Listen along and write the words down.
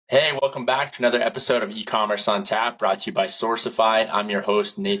Hey, welcome back to another episode of Ecommerce on Tap, brought to you by Sourcify. I'm your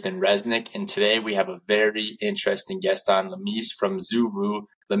host, Nathan Resnick, and today we have a very interesting guest on, Lamise from Zoovu.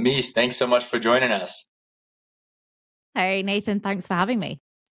 Lamise, thanks so much for joining us. Hey, Nathan, thanks for having me.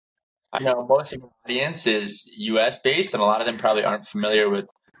 I know most of your audience is US-based, and a lot of them probably aren't familiar with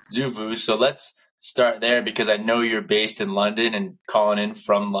Zoovu, so let's start there because I know you're based in London and calling in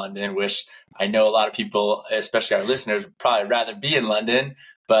from London, which I know a lot of people, especially our listeners, would probably rather be in London,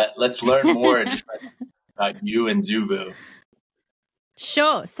 but let's learn more just about you and Zoovu.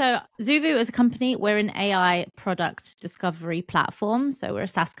 Sure. So Zoovu as a company, we're an AI product discovery platform. So we're a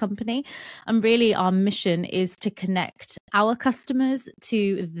SaaS company. And really our mission is to connect our customers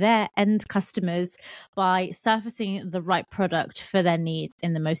to their end customers by surfacing the right product for their needs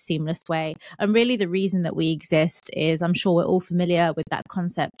in the most seamless way. And really the reason that we exist is, I'm sure we're all familiar with that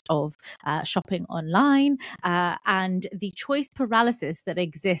concept of shopping online and the choice paralysis that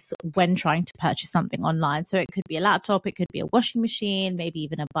exists when trying to purchase something online. So it could be a laptop, it could be a washing machine, maybe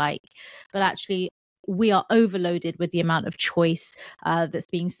even a bike, but actually we are overloaded with the amount of choice that's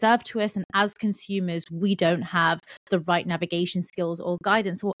being served to us. And as consumers, we don't have the right navigation skills or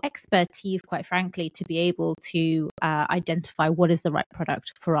guidance or expertise, quite frankly, to be able to identify what is the right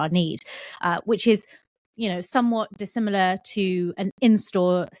product for our need, which is, somewhat dissimilar to an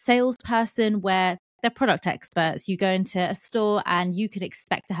in-store salesperson where they're product experts. You go into a store and you can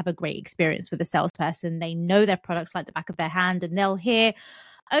expect to have a great experience with a salesperson. They know their products like the back of their hand, and they'll hear,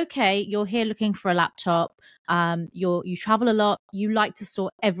 okay, you're here looking for a laptop. You travel a lot. You like to store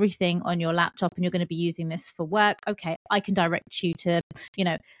everything on your laptop, and you're going to be using this for work. Okay, I can direct you to,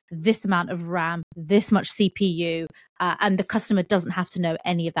 this amount of RAM, this much CPU, and the customer doesn't have to know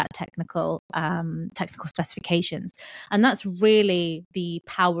any of that technical specifications. And that's really the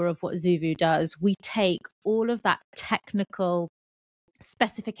power of what Zoovu does. We take all of that technical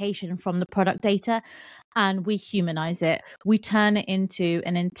specification from the product data and we humanize it. We turn it into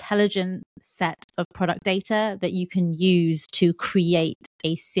an intelligent set of product data that you can use to create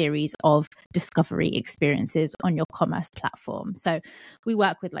a series of discovery experiences on your commerce platform. So we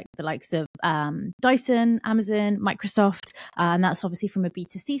work with the likes of Dyson, Amazon, Microsoft, and that's obviously from a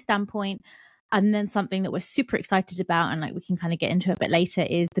B2C standpoint. And then something that we're super excited about, and we can kind of get into it a bit later,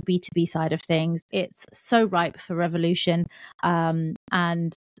 is the B2B side of things. It's so ripe for revolution.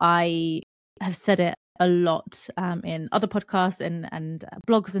 And I have said it a lot in other podcasts and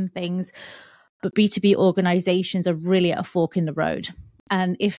blogs and things, but B2B organizations are really at a fork in the road.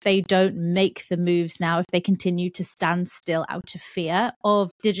 And if they don't make the moves now, if they continue to stand still out of fear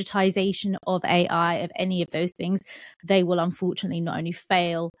of digitization, of AI, of any of those things, they will unfortunately not only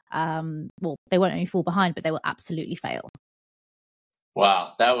fail, they won't only fall behind, but they will absolutely fail.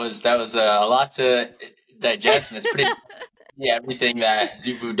 Wow, that was a lot to digest, and it's pretty everything that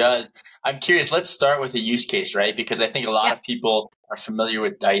Zoovu does. I'm curious, let's start with a use case, right? Because I think a lot of people are familiar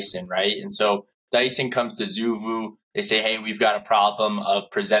with Dyson, right? And so Dyson comes to Zoovu, they say, hey, we've got a problem of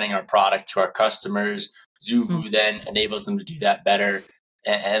presenting our product to our customers. Zoovu then enables them to do that better.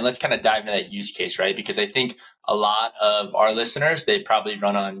 And let's kind of dive into that use case, right? Because I think a lot of our listeners, they probably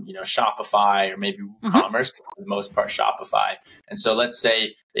run on, Shopify or maybe WooCommerce, but for the most part, Shopify. And so let's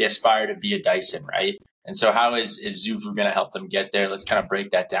say they aspire to be a Dyson, right? And so how is Zoovu going to help them get there? Let's kind of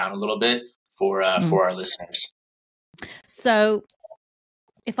break that down a little bit for our listeners. So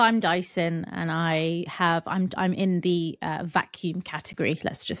if I'm Dyson and I'm in the vacuum category,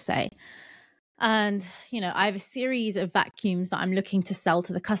 let's just say, and I have a series of vacuums that I'm looking to sell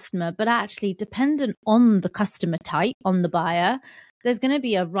to the customer, but actually dependent on the customer type, on the buyer, there's going to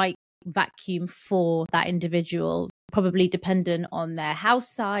be a right vacuum for that individual, probably dependent on their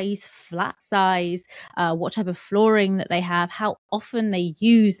house size, flat size, what type of flooring that they have, how often they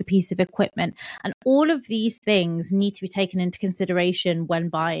use the piece of equipment. And all of these things need to be taken into consideration when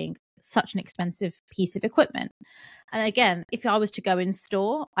buying such an expensive piece of equipment. And again, if I was to go in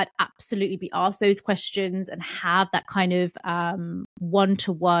store, I'd absolutely be asked those questions and have that kind of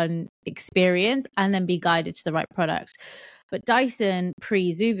one-to-one experience and then be guided to the right product. But Dyson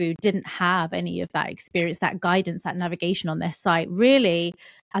pre-Zoovu didn't have any of that experience, that guidance, that navigation on their site, really.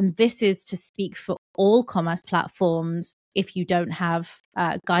 And this is to speak for all commerce platforms. If you don't have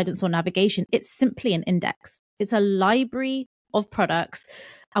guidance or navigation, it's simply an index. It's a library of products.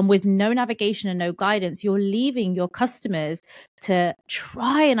 And with no navigation and no guidance, you're leaving your customers to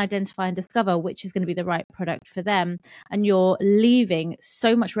try and identify and discover which is going to be the right product for them. And you're leaving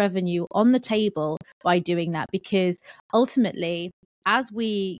so much revenue on the table by doing that, because ultimately, as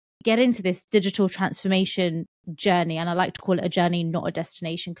we get into this digital transformation journey, and I like to call it a journey, not a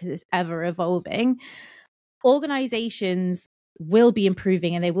destination, because it's ever evolving, organizations will be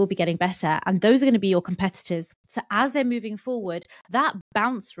improving and they will be getting better. And those are going to be your competitors. So as they're moving forward, that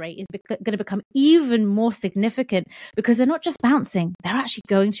bounce rate is going to become even more significant because they're not just bouncing, they're actually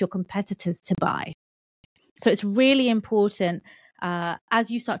going to your competitors to buy. So it's really important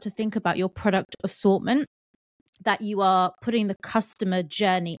as you start to think about your product assortment, that you are putting the customer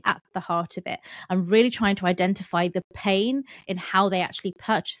journey at the heart of it and really trying to identify the pain in how they actually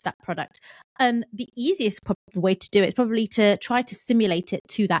purchase that product. And the easiest way to do it is probably to try to simulate it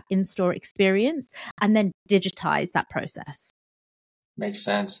to that in-store experience and then digitize that process. Makes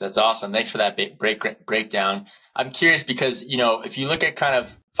sense. That's awesome. Thanks for that breakdown. I'm curious because, if you look at kind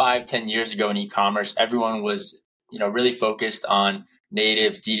of 5-10 years ago in e-commerce, everyone was, really focused on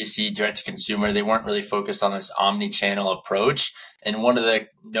native D2C, direct to consumer. They weren't really focused on this omni-channel approach. And one of the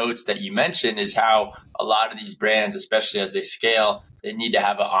notes that you mentioned is how a lot of these brands, especially as they scale, they need to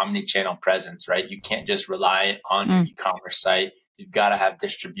have an omni-channel presence, right? You can't just rely on your e-commerce site. You've got to have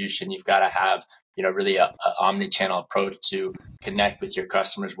distribution. You've got to have, really a omni-channel approach to connect with your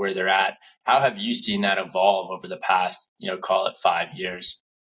customers where they're at. How have you seen that evolve over the past, call it 5 years?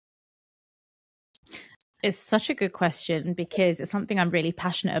 It's such a good question because it's something I'm really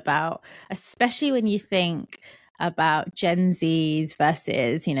passionate about, especially when you think about Gen Zs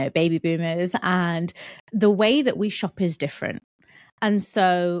versus, baby boomers, and the way that we shop is different. And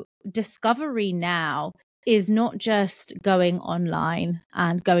so discovery now is not just going online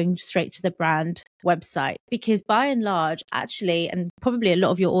and going straight to the brand website, because by and large, actually, and probably a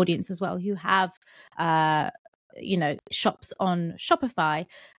lot of your audience as well, who have, shops on Shopify,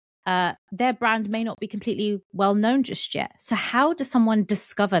 their brand may not be completely well known just yet. So how does someone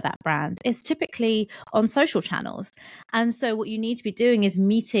discover that brand? It's typically on social channels. And so what you need to be doing is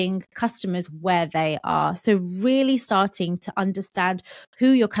meeting customers where they are. So really starting to understand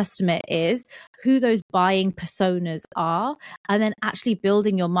who your customer is, who those buying personas are, and then actually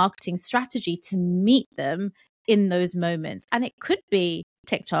building your marketing strategy to meet them in those moments. And it could be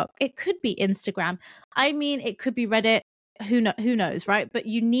TikTok, it could be Instagram. I mean, it could be Reddit. Who knows, right? But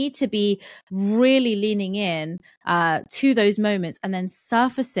you need to be really leaning in to those moments and then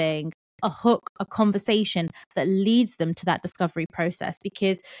surfacing a hook, a conversation that leads them to that discovery process,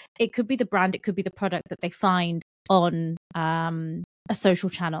 because it could be the brand, it could be the product that they find on a social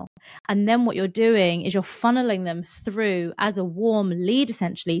channel. And then what you're doing is you're funneling them through as a warm lead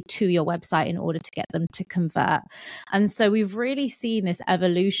essentially to your website in order to get them to convert. And so we've really seen this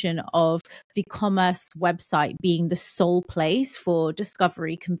evolution of the commerce website being the sole place for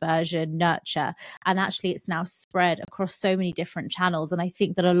discovery, conversion, nurture. And actually it's now spread across so many different channels. And I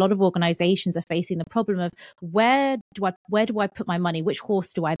think that a lot of organizations are facing the problem of where do I put my money? Which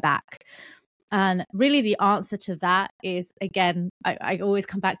horse do I back? And really the answer to that is, again, I always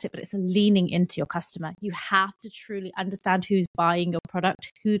come back to it, but it's leaning into your customer. You have to truly understand who's buying your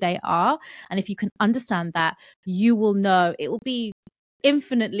product, who they are. And if you can understand that, you will know, it will be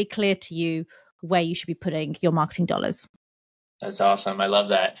infinitely clear to you where you should be putting your marketing dollars. That's awesome. I love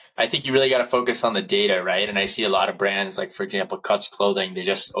that. I think you really got to focus on the data, right? And I see a lot of brands, like, for example, Cuts Clothing, they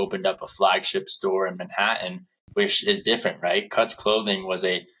just opened up a flagship store in Manhattan, which is different, right? Cuts Clothing was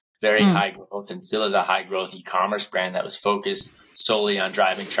a very high growth and still is a high growth e-commerce brand that was focused solely on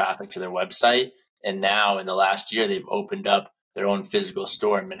driving traffic to their website. And now in the last year, they've opened up their own physical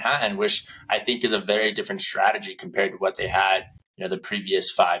store in Manhattan, which I think is a very different strategy compared to what they had, the previous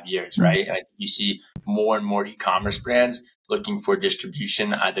 5 years, right? And I think you see more and more e-commerce brands looking for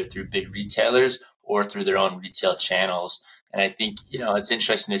distribution either through big retailers or through their own retail channels. And I think, it's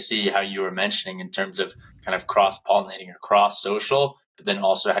interesting to see how you were mentioning in terms of kind of cross-pollinating across social, but then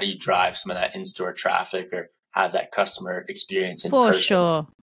also how do you drive some of that in-store traffic or have that customer experience in person? For sure.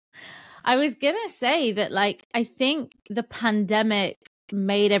 I was going to say that, I think the pandemic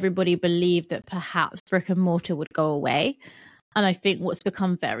made everybody believe that perhaps brick and mortar would go away. And I think what's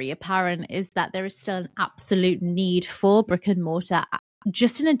become very apparent is that there is still an absolute need for brick and mortar,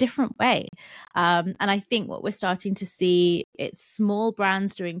 just in a different way. And I think what we're starting to see, it's small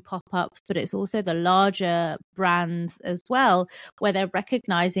brands doing pop-ups, but it's also the larger brands as well, where they're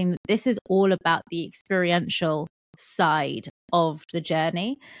recognizing that this is all about the experiential side of the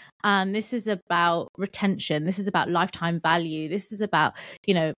journey. And this is about retention. This is about lifetime value. This is about,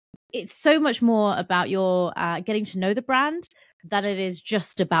 it's so much more about your getting to know the brand than it is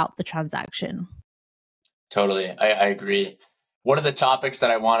just about the transaction. Totally. I agree. One of the topics that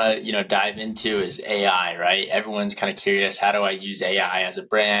I want to, dive into is AI, right? Everyone's kind of curious, how do I use AI as a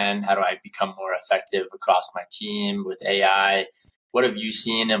brand? How do I become more effective across my team with AI? What have you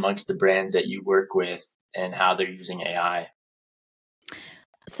seen amongst the brands that you work with and how they're using AI?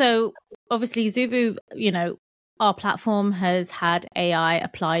 So obviously Zoovu, our platform has had AI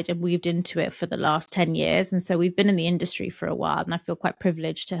applied and weaved into it for the last 10 years. And so we've been in the industry for a while. And I feel quite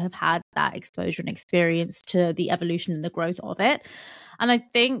privileged to have had that exposure and experience to the evolution and the growth of it. And I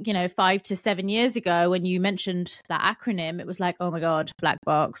think, 5 to 7 years ago, when you mentioned that acronym, it was like, oh my God, black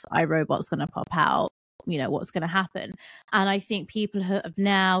box, iRobot's going to pop out. What's going to happen. And I think people have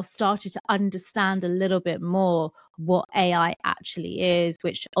now started to understand a little bit more what AI actually is,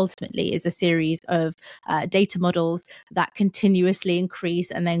 which ultimately is a series of data models that continuously increase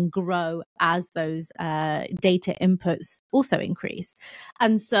and then grow as those data inputs also increase.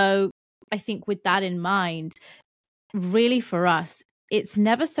 And so I think with that in mind, really for us, it's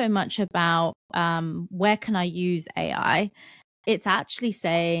never so much about where can I use AI? It's actually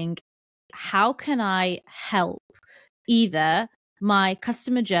saying, how can I help either my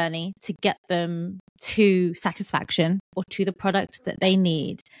customer journey to get them to satisfaction or to the product that they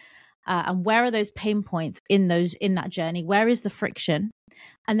need? And where are those pain points in that journey? Where is the friction?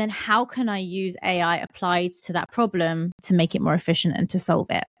 And then how can I use AI applied to that problem to make it more efficient and to solve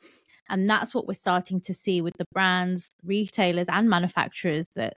it? And that's what we're starting to see with the brands, retailers, and manufacturers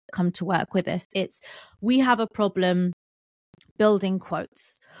that come to work with us. We have a problem building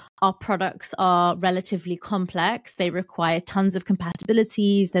quotes. Our products are relatively complex. They require tons of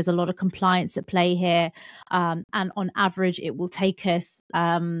compatibilities. There's a lot of compliance at play here. And on average, it will take us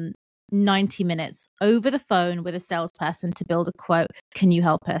 90 minutes over the phone with a salesperson to build a quote. Can you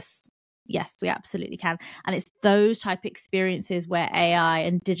help us? Yes, we absolutely can. And it's those type of experiences where AI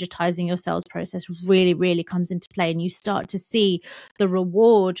and digitizing your sales process really, really comes into play. And you start to see the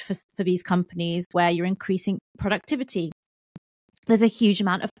reward for these companies where you're increasing productivity. There's a huge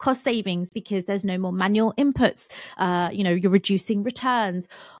amount of cost savings because there's no more manual inputs. You're reducing returns.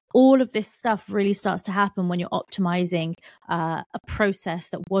 All of this stuff really starts to happen when you're optimizing a process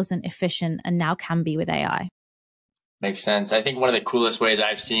that wasn't efficient and now can be with AI. Makes sense. I think one of the coolest ways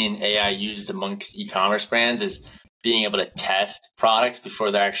I've seen AI used amongst e-commerce brands is being able to test products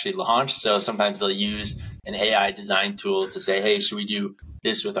before they're actually launched. So sometimes they'll use an AI design tool to say, hey, should we do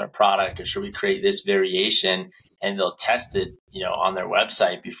this with our product or should we create this variation? And they'll test it, on their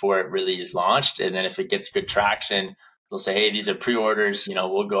website before it really is launched. And then if it gets good traction, they'll say, hey, these are pre-orders,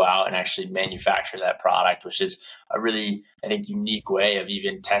 we'll go out and actually manufacture that product, which is a really, I think, unique way of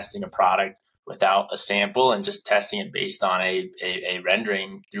even testing a product without a sample and just testing it based on a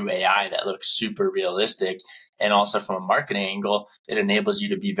rendering through AI that looks super realistic. And also from a marketing angle, it enables you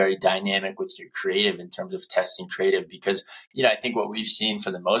to be very dynamic with your creative in terms of testing creative. Because, I think what we've seen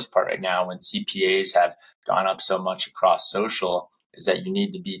for the most part right now when CPAs have gone up so much across social is that you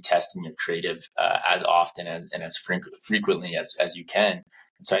need to be testing your creative as often and as frequently as you can.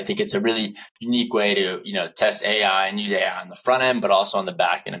 And so I think it's a really unique way to, test AI and use AI on the front end, but also on the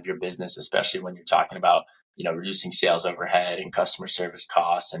back end of your business, especially when you're talking about, reducing sales overhead and customer service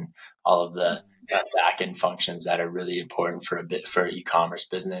costs and all of the back end functions that are really important for e-commerce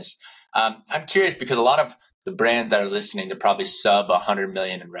business. I'm curious because a lot of the brands that are listening, they're probably sub 100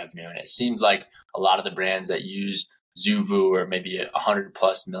 million in revenue. And it seems like a lot of the brands that use Zoovu are maybe 100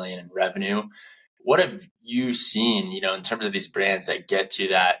 plus million in revenue. What have you seen, in terms of these brands that get to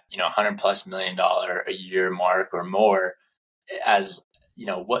that, $100 plus million a year mark or more as,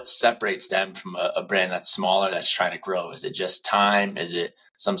 what separates them from a brand that's smaller that's trying to grow? Is it just time? Is it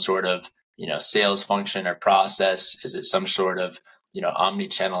some sort of, sales function or process? Is it some sort of,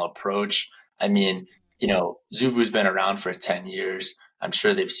 omni-channel approach? I mean, Zoovu's been around for 10 years. I'm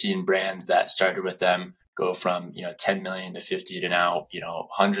sure they've seen brands that started with them go from, 10 million to 50 to now,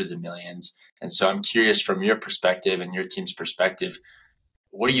 hundreds of millions. And so I'm curious from your perspective and your team's perspective,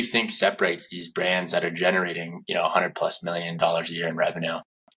 what do you think separates these brands that are generating, $100 plus million a year in revenue?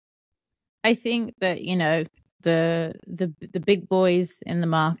 I think that, the big boys in the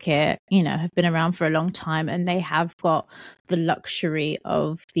market, have been around for a long time and they have got the luxury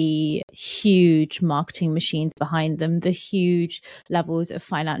of the huge marketing machines behind them, the huge levels of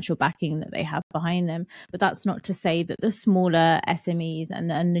financial backing that they have behind them. But that's not to say that the smaller SMEs and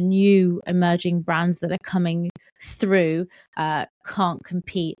the new emerging brands that are coming through can't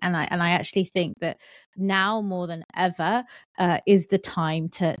compete. And I actually think that now more than ever is the time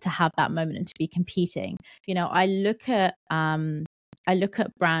to have that moment and to be competing. I look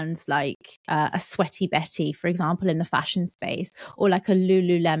at brands like a Sweaty Betty, for example, in the fashion space, or like a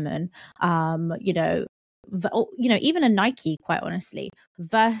Lululemon, even a Nike, quite honestly,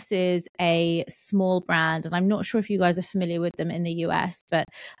 versus a small brand. And I'm not sure if you guys are familiar with them in the US, but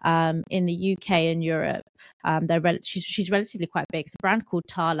in the UK and Europe, she's relatively quite big. It's a brand called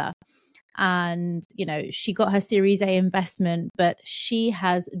Tala. And, she got her Series A investment, but she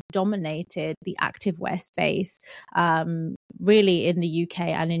has dominated the activewear space, really in the UK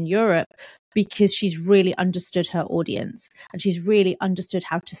and in Europe, because she's really understood her audience and she's really understood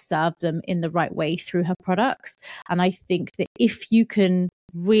how to serve them in the right way through her products. And I think that if you can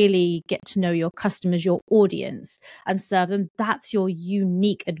really get to know your customers, your audience, and serve them, that's your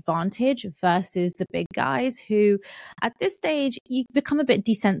unique advantage versus the big guys who, at this stage, you become a bit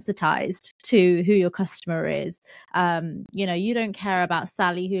desensitized to who your customer is. You don't care about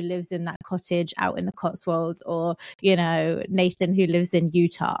Sally who lives in that cottage out in the Cotswolds, or Nathan who lives in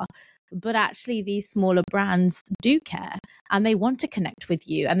Utah. But actually, these smaller brands do care and they want to connect with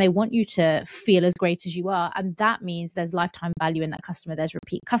you and they want you to feel as great as you are. And that means there's lifetime value in that customer. There's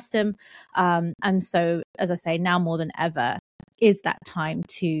repeat custom. And so, as I say, now more than ever is that time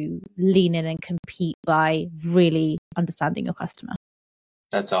to lean in and compete by really understanding your customer.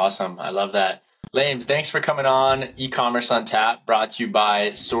 That's awesome. I love that. Lames, thanks for coming on E-Commerce on Tap, brought to you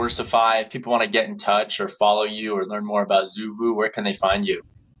by Sourcify. If people want to get in touch or follow you or learn more about Zoovu, where can they find you?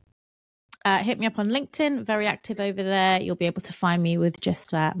 Hit me up on LinkedIn, very active over there. You'll be able to find me with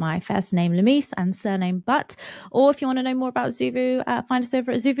just my first name, Lamise, and surname, Butt. Or if you want to know more about Zoovu, find us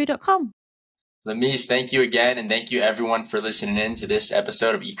over at zoovu.com. Lamise, thank you again. And thank you everyone for listening in to this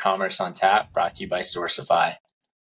episode of E-Commerce on Tap, brought to you by Sourcify.